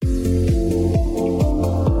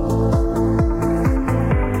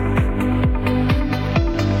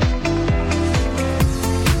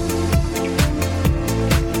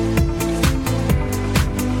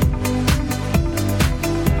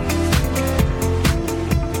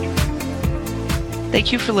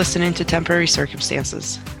Thank you for listening to Temporary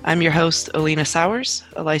Circumstances. I'm your host, Alina Sowers,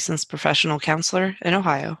 a licensed professional counselor in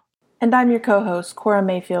Ohio. And I'm your co-host, Cora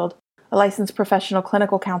Mayfield, a licensed professional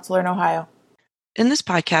clinical counselor in Ohio. In this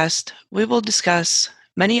podcast, we will discuss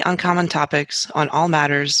many uncommon topics on all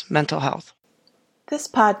matters mental health. This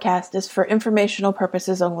podcast is for informational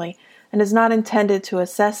purposes only and is not intended to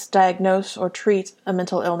assess, diagnose, or treat a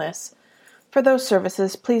mental illness. For those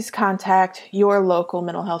services, please contact your local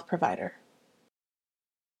mental health provider.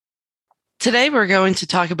 Today, we're going to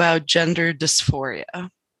talk about gender dysphoria.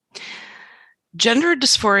 Gender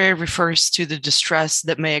dysphoria refers to the distress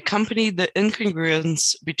that may accompany the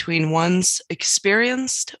incongruence between one's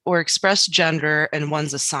experienced or expressed gender and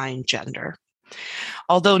one's assigned gender.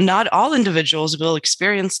 Although not all individuals will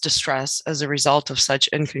experience distress as a result of such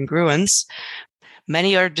incongruence,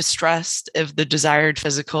 many are distressed if the desired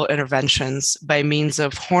physical interventions by means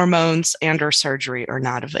of hormones and/or surgery are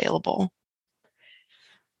not available.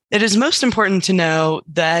 It is most important to know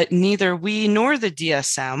that neither we nor the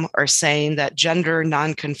DSM are saying that gender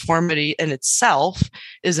nonconformity in itself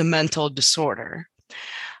is a mental disorder.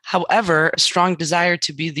 However, a strong desire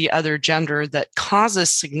to be the other gender that causes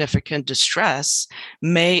significant distress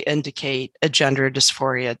may indicate a gender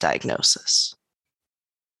dysphoria diagnosis.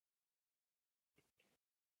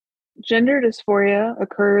 Gender dysphoria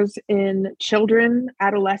occurs in children,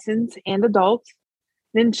 adolescents, and adults.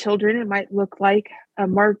 In children, it might look like a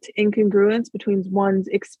marked incongruence between one's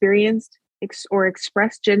experienced or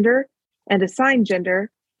expressed gender and assigned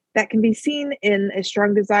gender that can be seen in a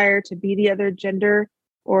strong desire to be the other gender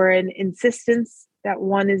or an insistence that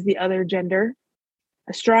one is the other gender,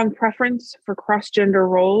 a strong preference for cross-gender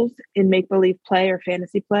roles in make-believe play or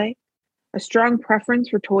fantasy play, a strong preference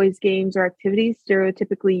for toys, games, or activities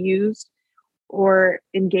stereotypically used or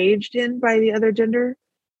engaged in by the other gender,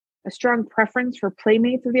 a strong preference for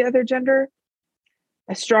playmates of the other gender,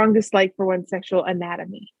 a strong dislike for one's sexual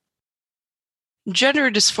anatomy.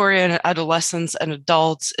 Gender dysphoria in adolescents and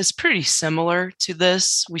adults is pretty similar to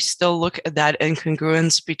this. We still look at that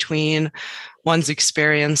incongruence between one's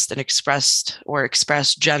experienced and expressed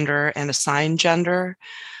gender and assigned gender.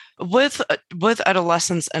 With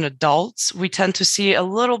adolescents and adults, we tend to see a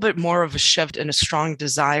little bit more of a shift in a strong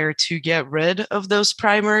desire to get rid of those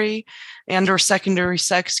primary and or secondary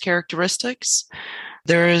sex characteristics.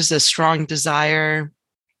 There is a strong desire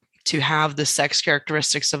to have the sex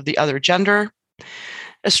characteristics of the other gender,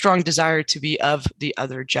 a strong desire to be of the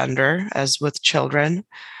other gender, as with children,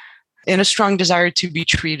 and a strong desire to be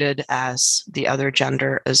treated as the other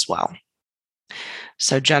gender as well.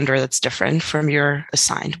 So gender that's different from your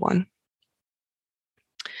assigned one.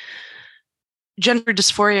 Gender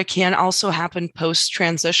dysphoria can also happen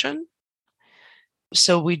post-transition.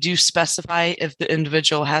 So we do specify if the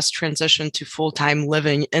individual has transitioned to full-time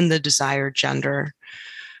living in the desired gender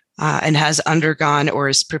and has undergone or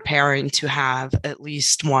is preparing to have at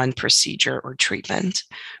least one procedure or treatment,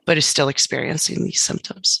 but is still experiencing these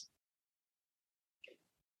symptoms.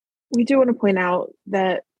 We do want to point out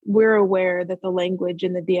that we're aware that the language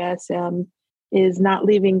in the DSM is not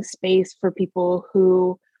leaving space for people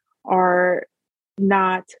who are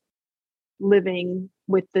not living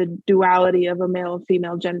with the duality of a male and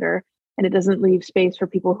female gender, and it doesn't leave space for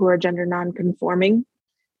people who are gender nonconforming.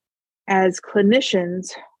 As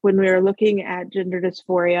clinicians, when we are looking at gender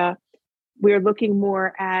dysphoria, we are looking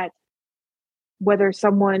more at whether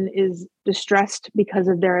someone is distressed because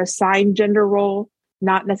of their assigned gender role,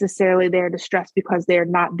 not necessarily they're distressed because they're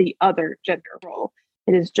not the other gender role.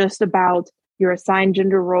 It is just about your assigned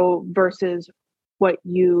gender role versus what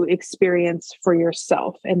you experience for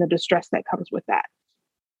yourself and the distress that comes with that.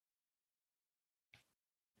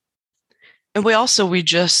 And we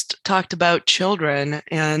just talked about children,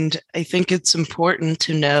 and I think it's important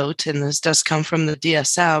to note, and this does come from the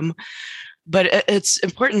DSM, but it's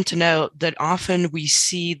important to note that often we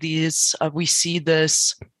see this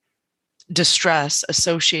distress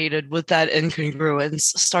associated with that incongruence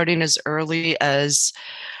starting as early as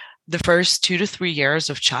the first 2 to 3 years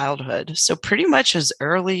of childhood. So pretty much as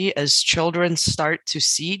early as children start to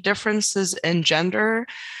see differences in gender,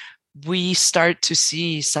 we start to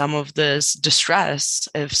see some of this distress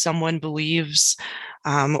if someone believes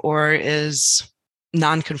or is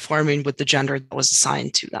non-conforming with the gender that was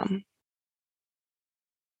assigned to them.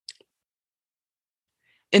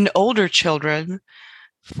 In older children,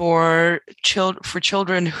 for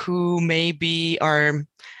children who maybe are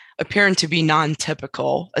appearing to be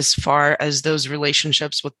non-typical as far as those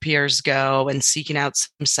relationships with peers go and seeking out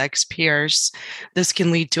same-sex peers, this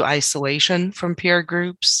can lead to isolation from peer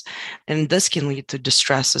groups, and this can lead to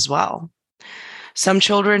distress as well. Some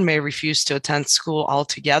children may refuse to attend school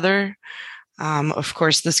altogether, Of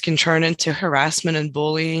course, this can turn into harassment and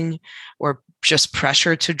bullying, or just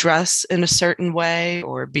pressure to dress in a certain way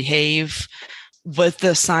or behave with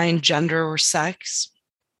the assigned gender or sex.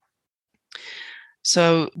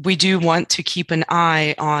 So we do want to keep an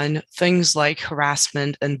eye on things like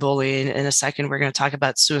harassment and bullying. In a second, we're going to talk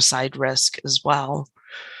about suicide risk as well.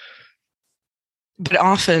 But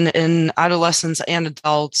often in adolescents and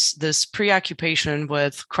adults, this preoccupation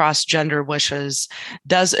with cross-gender wishes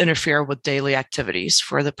does interfere with daily activities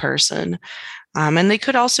for the person. And they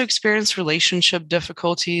could also experience relationship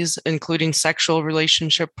difficulties, including sexual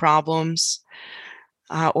relationship problems,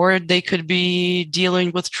 or they could be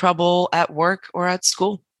dealing with trouble at work or at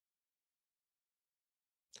school.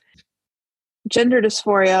 Gender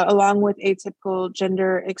dysphoria, along with atypical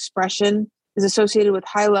gender expression, is associated with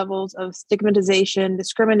high levels of stigmatization,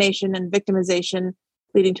 discrimination, and victimization,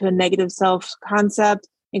 leading to a negative self-concept,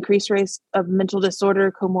 increased risk of mental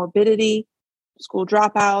disorder, comorbidity, school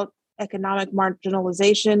dropout, economic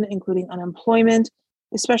marginalization, including unemployment,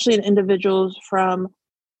 especially in individuals from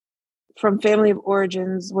family of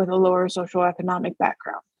origins with a lower socioeconomic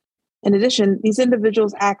background. In addition, these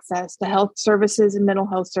individuals' access to health services and mental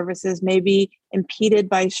health services may be impeded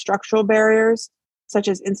by structural barriers, such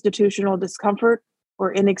as institutional discomfort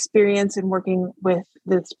or inexperience in working with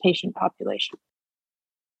this patient population.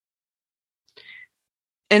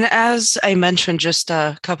 And as I mentioned just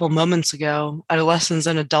a couple moments ago, adolescents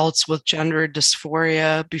and adults with gender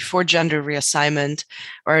dysphoria before gender reassignment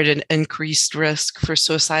are at an increased risk for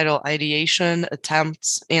suicidal ideation,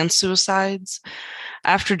 attempts, and suicides.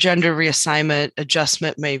 After gender reassignment,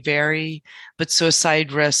 adjustment may vary, but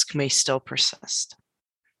suicide risk may still persist.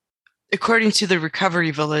 According to the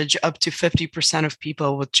Recovery Village, up to 50% of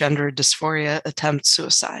people with gender dysphoria attempt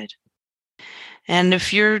suicide. And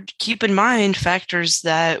if you're keep in mind factors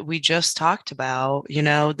that we just talked about,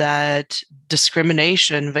 that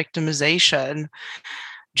discrimination, victimization,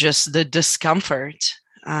 just the discomfort,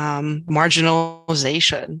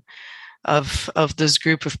 marginalization of this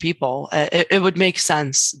group of people, it would make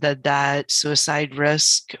sense that suicide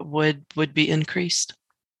risk would be increased.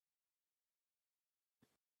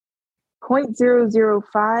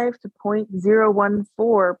 0.005 to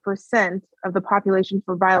 0.014% of the population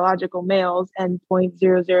for biological males and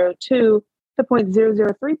 0.002 to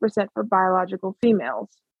 0.003% for biological females.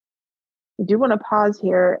 I do want to pause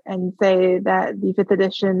here and say that the 5th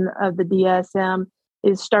edition of the DSM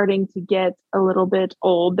is starting to get a little bit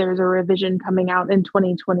old. There's a revision coming out in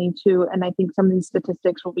 2022, and I think some of these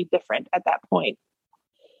statistics will be different at that point.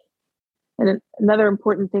 And another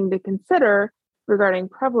important thing to consider regarding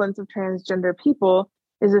prevalence of transgender people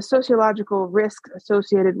is the sociological risk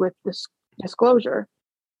associated with disclosure.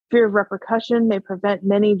 Fear of repercussion may prevent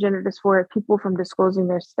many gender dysphoric people from disclosing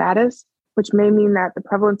their status, which may mean that the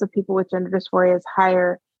prevalence of people with gender dysphoria is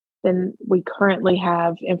higher than we currently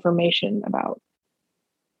have information about.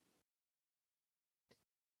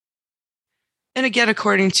 And again,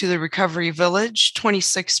 according to the Recovery Village,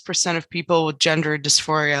 26% of people with gender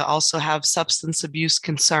dysphoria also have substance abuse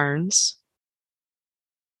concerns.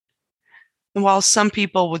 And while some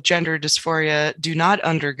people with gender dysphoria do not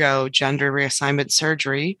undergo gender reassignment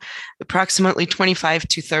surgery, approximately 25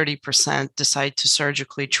 to 30% decide to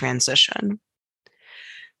surgically transition.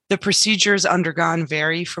 The procedures undergone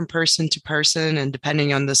vary from person to person and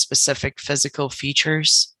depending on the specific physical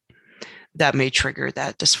features that may trigger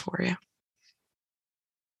that dysphoria.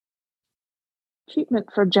 Treatment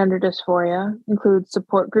for gender dysphoria includes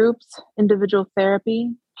support groups, individual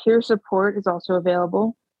therapy, peer support is also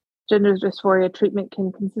available. Gender dysphoria treatment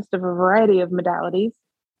can consist of a variety of modalities.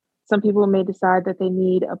 Some people may decide that they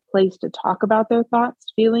need a place to talk about their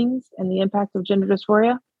thoughts, feelings, and the impact of gender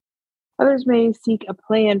dysphoria. Others may seek a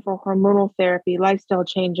plan for hormonal therapy, lifestyle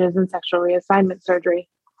changes, and sexual reassignment surgery.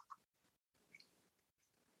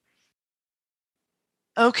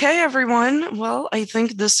 Okay, everyone. Well, I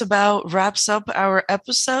think this about wraps up our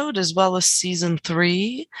episode as well as season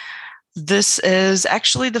 3. This is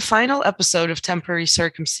actually the final episode of Temporary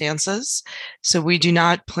Circumstances, so we do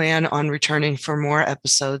not plan on returning for more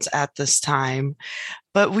episodes at this time.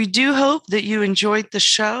 But we do hope that you enjoyed the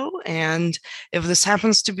show, and if this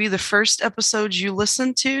happens to be the first episode you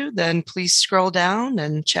listen to, then please scroll down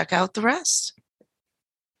and check out the rest.